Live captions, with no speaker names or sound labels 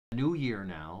New year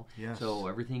now, Yes. so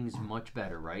everything's much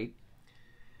better, right?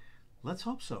 Let's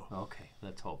hope so. Okay,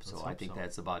 let's hope so. Let's I hope think so.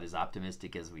 that's about as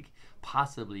optimistic as we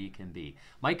possibly can be.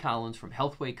 Mike Collins from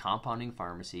Healthway Compounding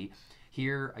Pharmacy,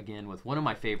 here again with one of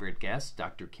my favorite guests,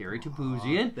 Dr. Keri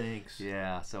Topouzian. Thanks.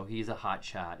 Yeah, so he's a hot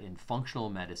shot in functional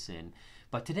medicine.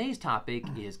 But today's topic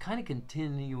is kind of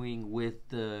continuing with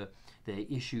the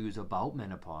issues about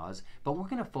menopause, but we're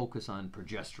going to focus on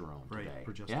progesterone today. Right,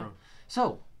 progesterone. Yeah?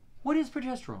 So, what is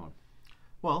progesterone?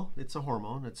 Well, it's a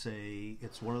hormone.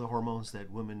 It's one of the hormones that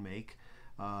women make.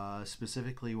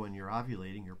 Specifically, when you're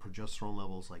ovulating, your progesterone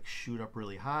levels like shoot up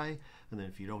really high, and then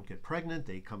if you don't get pregnant,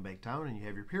 they come back down, and you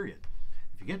have your period.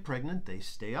 If you get pregnant, they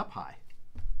stay up high.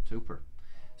 Super.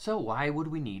 So, why would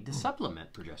we need to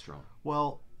supplement progesterone?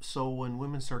 Well, so when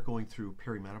women start going through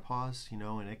perimenopause,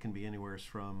 and it can be anywhere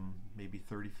from maybe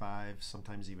 35,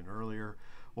 sometimes even earlier,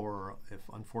 or if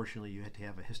unfortunately you had to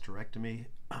have a hysterectomy,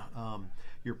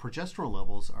 your progesterone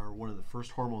levels are one of the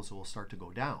first hormones that will start to go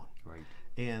down. Right.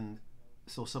 And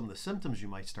so some of the symptoms you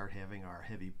might start having are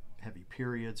heavy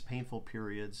periods, painful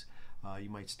periods. You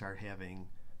might start having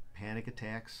panic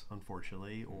attacks,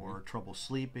 unfortunately, or trouble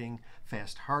sleeping,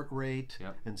 fast heart rate,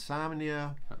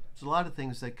 insomnia. There's a lot of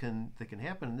things that can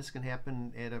happen, and this can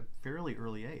happen at a fairly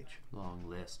early age. Long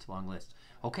list.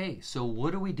 Okay, so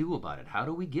what do we do about it? How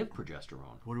do we give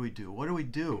progesterone? What do we do? What do we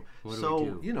do? What do So,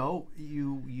 we do?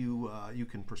 you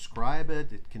can prescribe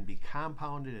it. It can be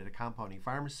compounded at a compounding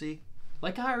pharmacy.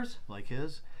 Like ours. Like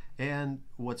his. And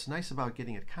what's nice about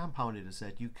getting it compounded is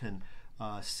that you can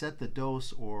set the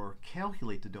dose or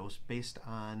calculate the dose based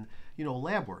on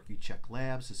lab work. You check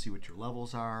labs to see what your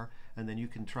levels are, and then you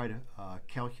can try to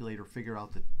calculate or figure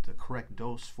out the correct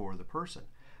dose for the person.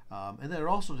 And then it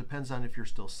also depends on if you're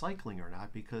still cycling or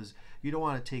not, because you don't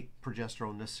want to take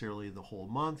progesterone necessarily the whole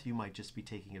month. You might just be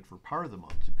taking it for part of the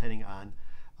month, depending on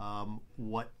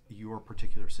what your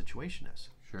particular situation is.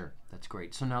 Sure, that's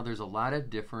great. So now there's a lot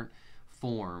of different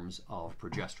forms of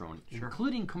progesterone,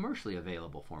 including commercially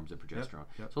available forms of progesterone.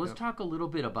 So let's talk a little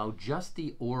bit about just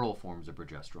the oral forms of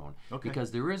progesterone,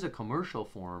 because there is a commercial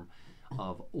form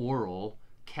of oral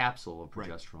capsule of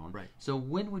progesterone. Right. So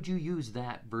when would you use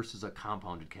that versus a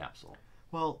compounded capsule?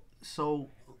 Well, so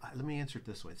let me answer it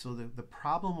this way. So the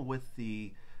problem with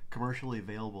the commercially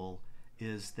available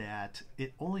is that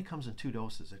it only comes in two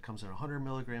doses. It comes in 100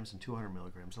 milligrams and 200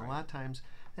 milligrams. And a lot of times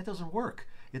that doesn't work.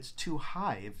 It's too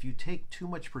high. If you take too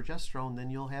much progesterone,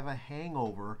 then you'll have a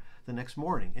hangover the next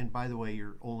morning. And by the way,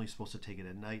 you're only supposed to take it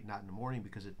at night, not in the morning,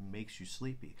 because it makes you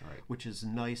sleepy, which is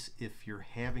nice if you're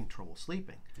having trouble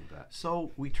sleeping.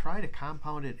 So we try to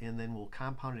compound it, and then we'll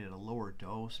compound it at a lower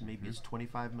dose. Maybe it's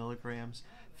 25 milligrams,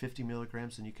 50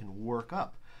 milligrams, and you can work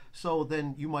up. So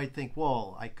then you might think,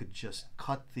 well, I could just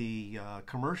cut the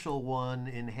commercial one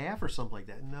in half or something like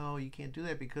that. No, you can't do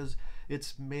that because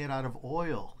it's made out of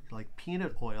oil, like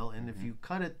peanut oil, and if you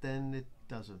cut it, then it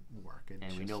doesn't work.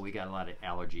 And we know we got a lot of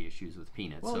allergy issues with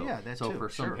peanuts. Well, yeah, that so too. for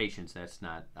some patients, that's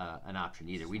not an option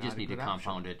either. We just need to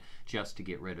compound it just to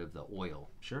get rid of the oil.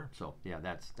 Sure. So yeah,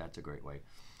 that's a great way.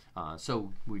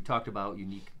 So we talked about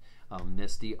unique.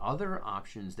 The other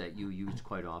options that you use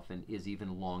quite often is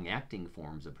even long-acting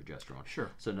forms of progesterone. Sure.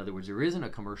 So in other words, there isn't a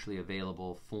commercially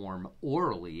available form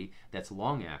orally that's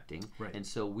long-acting, and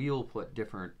so we'll put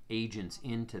different agents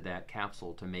into that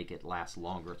capsule to make it last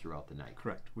longer throughout the night.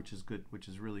 Correct, which is good, which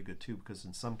is really good too, because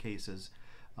in some cases,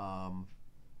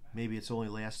 maybe it's only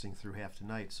lasting through half the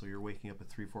night, so you're waking up at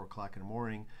 3, 4 o'clock in the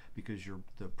morning because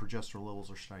the progesterone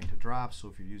levels are starting to drop. So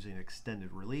if you're using an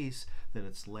extended release, then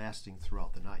it's lasting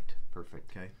throughout the night.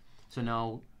 Perfect. Okay. So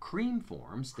now cream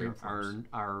forms,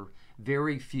 are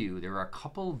very few. There are a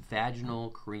couple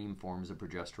vaginal cream forms of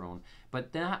progesterone,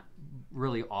 but they're not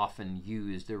really often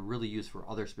used. They're really used for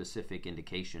other specific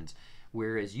indications,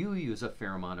 whereas you use a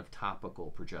fair amount of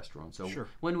topical progesterone. So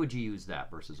when would you use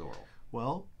that versus oral?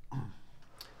 Well,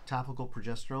 topical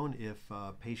progesterone, if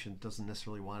a patient doesn't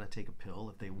necessarily want to take a pill,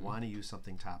 if they want to use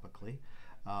something topically,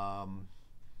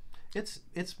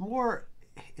 it's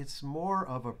more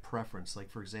of a preference. Like,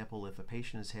 for example, if a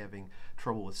patient is having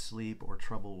trouble with sleep or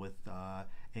trouble with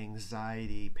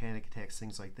anxiety, panic attacks,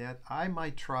 things like that, I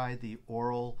might try the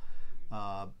oral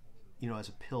as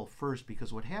a pill first,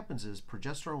 because what happens is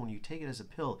progesterone, when you take it as a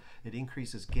pill, it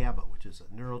increases GABA, which is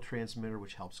a neurotransmitter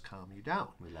which helps calm you down.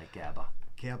 We like GABA.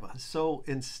 So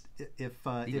if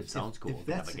sounds cool. If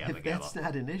that's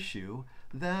not an issue,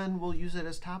 then we'll use it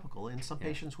as topical. And some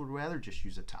patients would rather just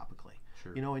use it topically.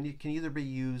 Sure. And it can either be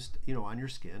used, on your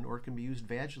skin, or it can be used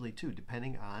vaginally too,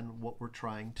 depending on what we're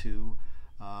trying to,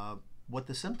 what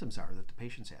the symptoms are that the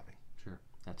patient's having. Sure,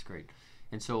 that's great.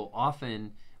 And so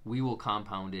often we will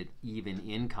compound it even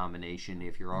in combination.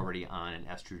 If you're already on an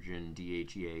estrogen,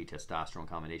 DHEA, testosterone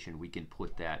combination, we can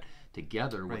put that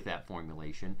together with that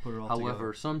formulation.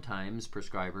 However, sometimes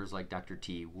prescribers like Dr.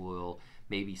 T will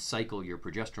maybe cycle your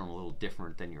progesterone a little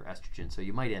different than your estrogen, so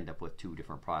you might end up with 2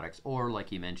 different products, or like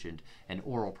you mentioned, an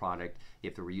oral product.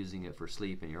 If they were using it for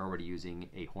sleep and you're already using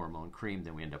a hormone cream,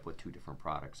 then we end up with 2 different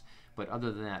products. But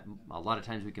other than that, a lot of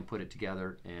times we can put it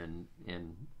together, and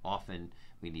often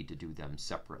we need to do them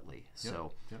separately.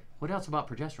 So what else about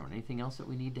progesterone? Anything else that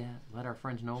we need to let our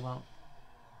friends know about?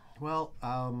 Well,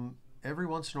 every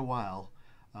once in a while,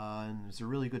 and there's a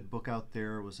really good book out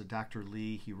there. It was a Dr.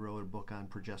 Lee. He wrote a book on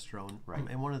progesterone. Right.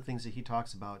 And one of the things that he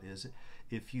talks about is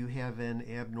if you have an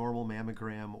abnormal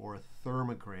mammogram or a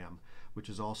thermogram, which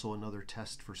is also another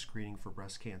test for screening for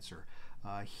breast cancer,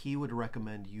 he would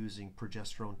recommend using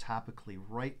progesterone topically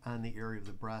right on the area of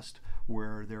the breast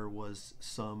where there was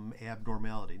some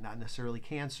abnormality. Not necessarily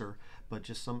cancer, but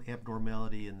just some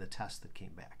abnormality in the test that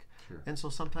came back. Sure. And so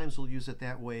sometimes we'll use it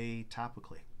that way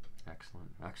topically. Excellent,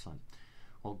 excellent.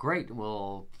 Well, great.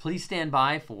 Well, please stand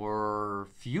by for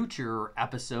future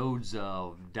episodes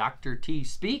of Dr. T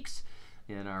Speaks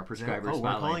in our Prescriber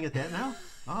Spotlight. We're calling it that now?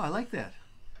 Oh, I like that.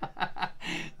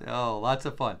 Oh, lots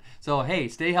of fun. So, hey,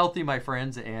 stay healthy, my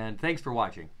friends, and thanks for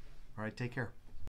watching. All right, take care.